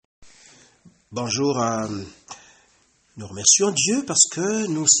Bonjour, nous remercions Dieu parce que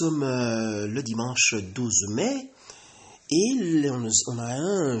nous sommes le dimanche 12 mai et on a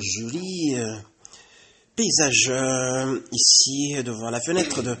un joli paysage ici devant la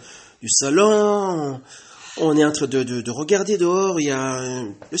fenêtre du salon. On est en train de regarder dehors,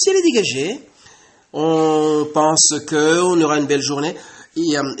 le ciel est dégagé. On pense qu'on aura une belle journée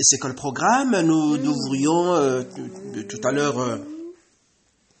et c'est quoi le programme? Nous devrions tout à l'heure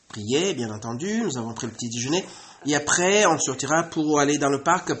prier, bien entendu. Nous avons pris le petit déjeuner et après on sortira pour aller dans le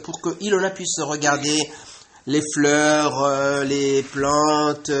parc pour que Ilona puisse regarder les fleurs, les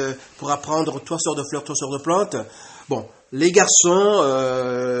plantes, pour apprendre trois sortes de fleurs, trois sortes de plantes. Bon, les garçons,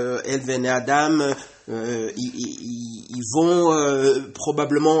 Elven et Adam, ils vont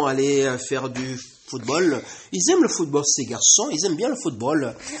probablement aller faire du football. Ils aiment le football, ces garçons. Ils aiment bien le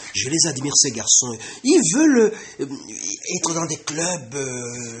football. Je les admire, ces garçons. Ils veulent être dans des clubs.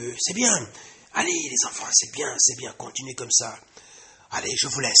 C'est bien. Allez, les enfants, c'est bien. Continuez comme ça. Allez, je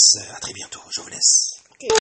vous laisse. À très bientôt. Je vous laisse.